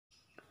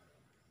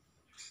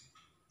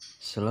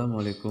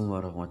Assalamualaikum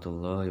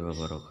warahmatullahi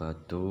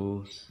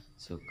wabarakatuh.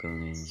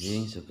 Sugeng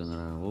enjing, sugeng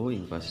rawuh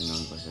ing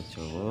pasingan Bahasa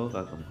Jawa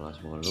kagem kelas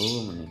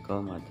 8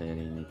 menika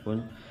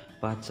materinipun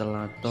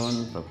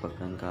Pacelathon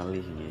babagan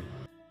kalih nggih.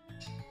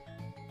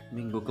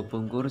 Minggu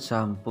kepungkur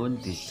sampun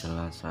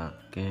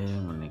dijelasake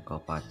menika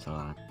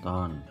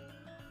Pacelathon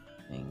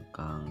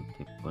ingkang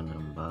dipun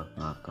rembag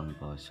ngagem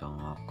basa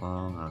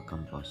ngoko,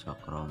 ngagem basa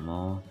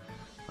krama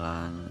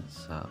lan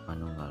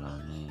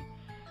sapanunggalane.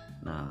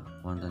 Nah,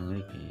 wonten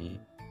mriki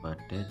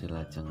badhe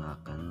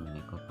dilajengaken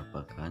menika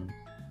babagan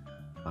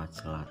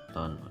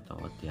Pacelathon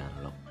utawa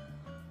dialog.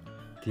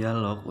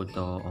 Dialog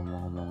utawa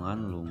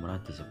omong-omongan lumrah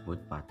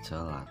disebut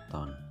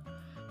Pacelathon.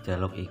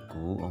 Dialog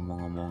iku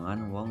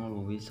omong-omongan wong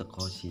luwih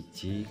saka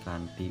siji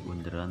kanthi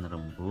underan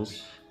rembug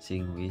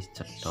sing wis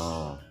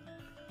cetha.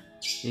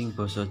 Ing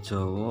basa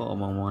Jawa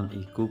omong-omongan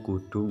iku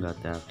kudu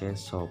nggateke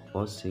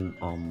sapa sing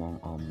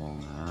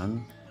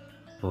omong-omongan,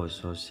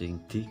 basa sing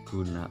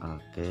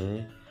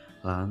digunakake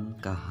lan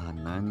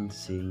kahanan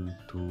sing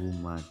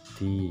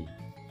dumadi.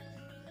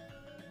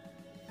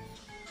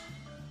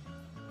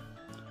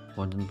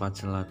 Wonten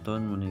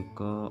Pacelathon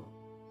menika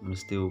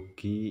mesti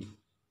ugi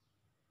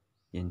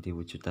yen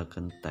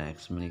diwujudaken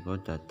teks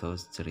menika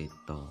dados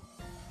cerita.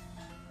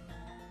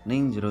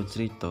 Ning jero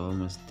cerita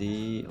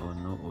mesti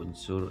ana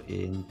unsur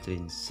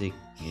intrinsik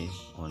nggih,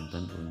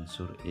 wonten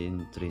unsur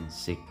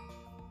intrinsik.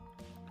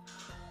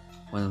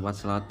 Wonten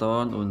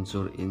Pacelathon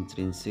unsur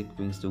intrinsik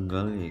ping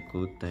setunggal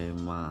yaiku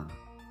tema.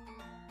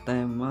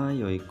 Tema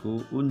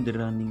yaiku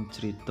underaning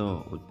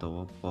cerita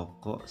utawa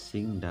pokok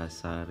sing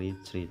dasari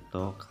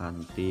cerita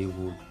kanthi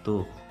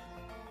wutuh.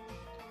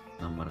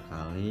 Nomor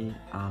kali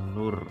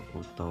alur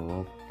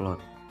utawa plot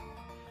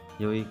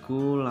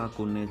yaiku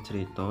lakune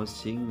cerita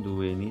sing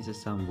duweni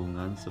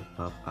sesambungan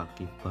sebab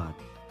akibat.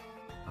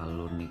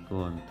 Alur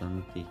niku wonten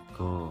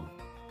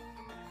 3.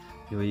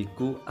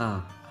 Yaiku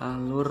A.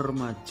 Alur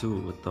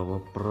maju utawa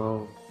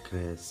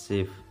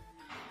progresif.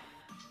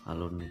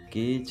 Alur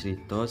niki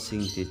cerita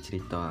sing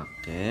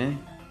diceritakake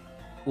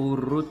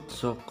urut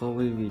saka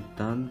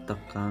wiwitan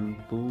tekan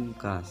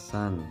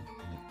pungkasan.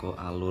 Niku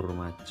alur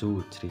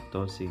maju,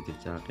 cerita sing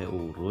diceritakake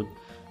urut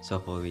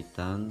saka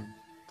wiwitan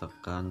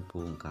tekan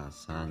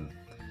pungkasan.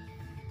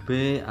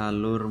 B.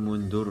 Alur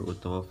mundur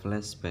utawa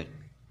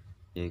flashback.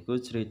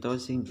 Yaiku cerita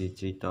sing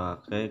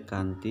diceritakake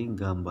kanthi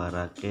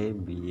nggambarake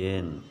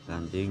biyen,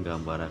 kanthi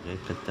nggambarake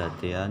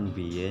kedadean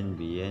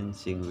biyen-biyen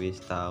sing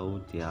wis tau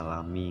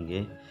dialami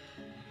nggih.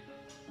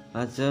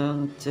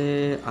 Lajeng C.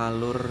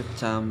 Alur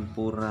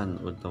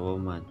campuran utawa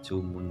maju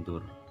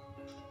mundur.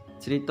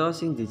 Cerita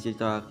sing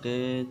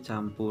diceritakake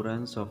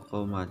campuran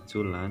saka maju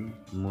lan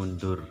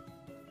mundur.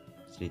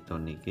 Cerita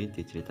niki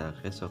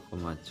diceritakake saka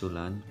maju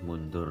lan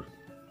mundur.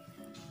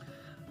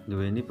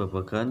 Duweni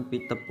babagan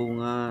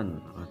pitepungan,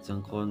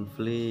 lajeng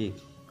konflik,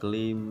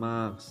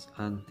 klimaks,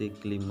 anti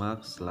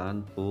klimaks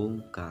lan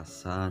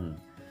pungkasan.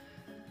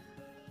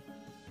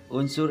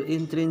 Unsur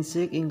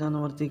intrinsik ingkang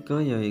nomor 3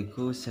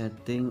 yaiku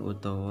setting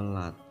utawa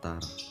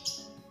latar.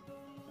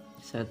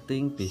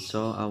 Setting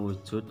bisa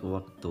awujud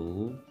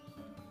wektu,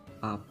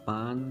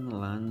 papan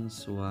lan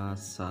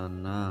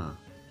suasana.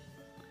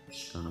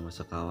 Kang nomor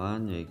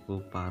sekawan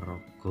yaiku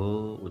paraga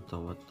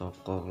utawa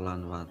tokoh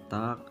lan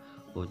watak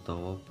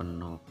utawa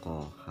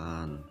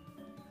penokohan.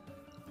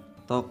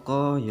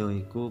 Tokoh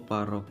yaiku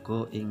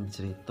paraga ing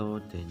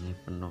cerita, dene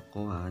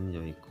penokohan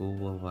yaiku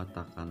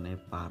wewatakane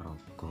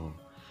paraga.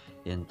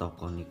 Yen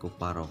tokoh niku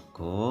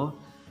paraga,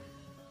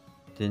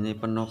 dene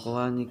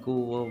penokohan niku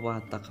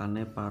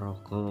wewatakane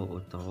paraga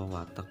utawa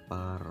watak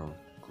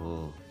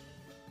paraga.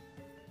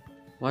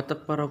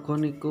 Watak paraga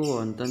niku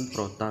wonten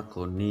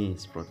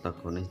protagonis.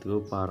 Protagonis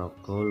niku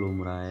paraga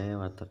lumrahe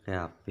watake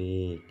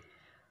apik.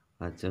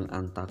 Lajeng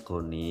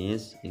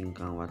antagonis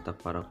ingkang watak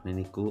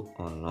paragane niku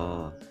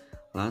ala.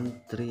 Lan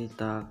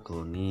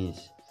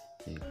tritagonis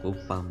niku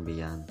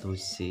pambiyantu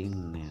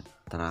sing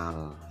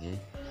netral nggih.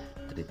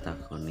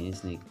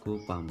 Tritagonis niku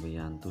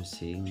pambiyantu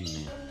sing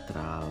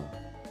netral.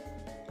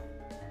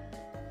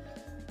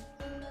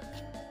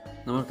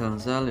 Nomor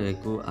gangsal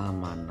yaiku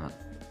amanat.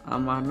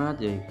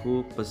 Amanat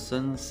yaiku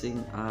pesen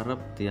sing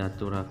arep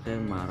diaturake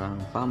marang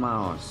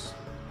pamaos.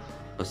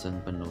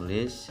 Pesen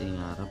penulis sing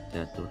arep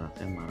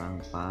diaturake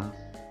marang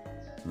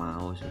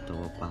pamaos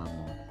utawa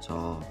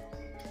pamaca.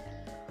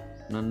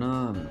 6.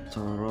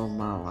 Cara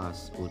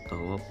mawas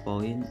utawa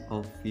point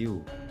of view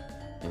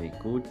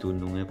yaiku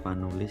dununge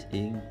panulis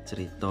ing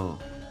cerita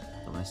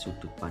utawa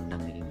sudut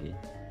pandang iki nggih.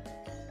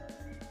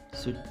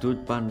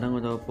 Sudut pandang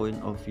utawa point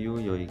of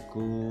view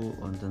yaiku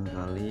wonten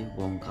kali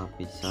wong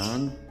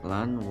kapisan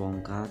lan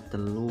wong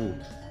katelu.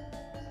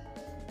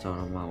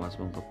 Cara mawas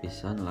wong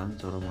kapisan lan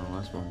cara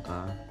mawas wong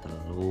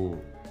katelu.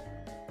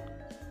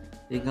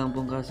 Ingkang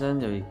pungkasan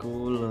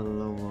yaiku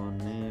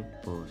lelewone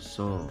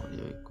basa,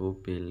 yaiku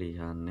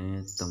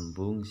pilihane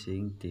tembung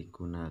sing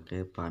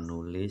digunakake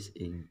panulis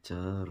ing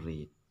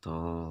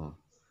cerita.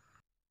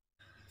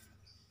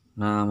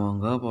 Nah,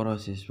 monggo para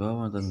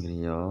siswa wonten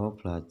griya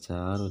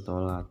belajar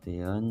utawa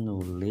latihan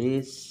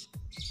nulis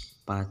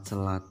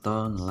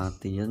Pacelathon,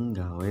 latihan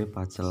gawe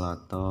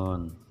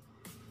pacelathon.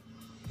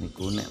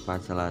 Niku nek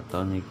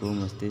pacelathon niku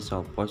mesti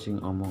sapa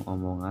sing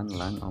omong-omongan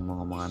lan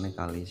omong-omongane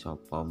kali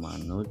sapa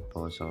manut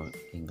basa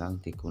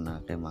ingkang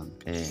digunakake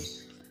mangke.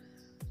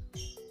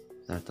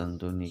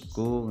 Tertentu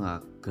niku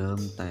ngagem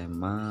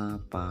tema,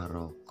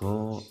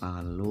 paraga,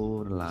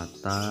 alur,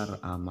 latar,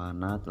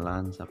 amanat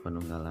lan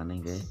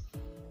sapanunggalane nggih.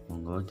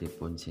 Monggo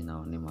dipun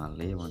sinaoni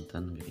malih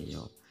wonten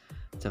griya.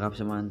 Cekap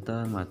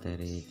semanten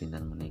materi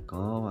dinten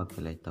menika.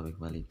 Wabillahi taufiq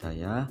wal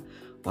hidayah.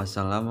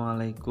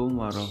 Wassalamualaikum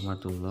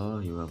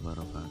warahmatullahi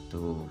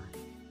wabarakatuh.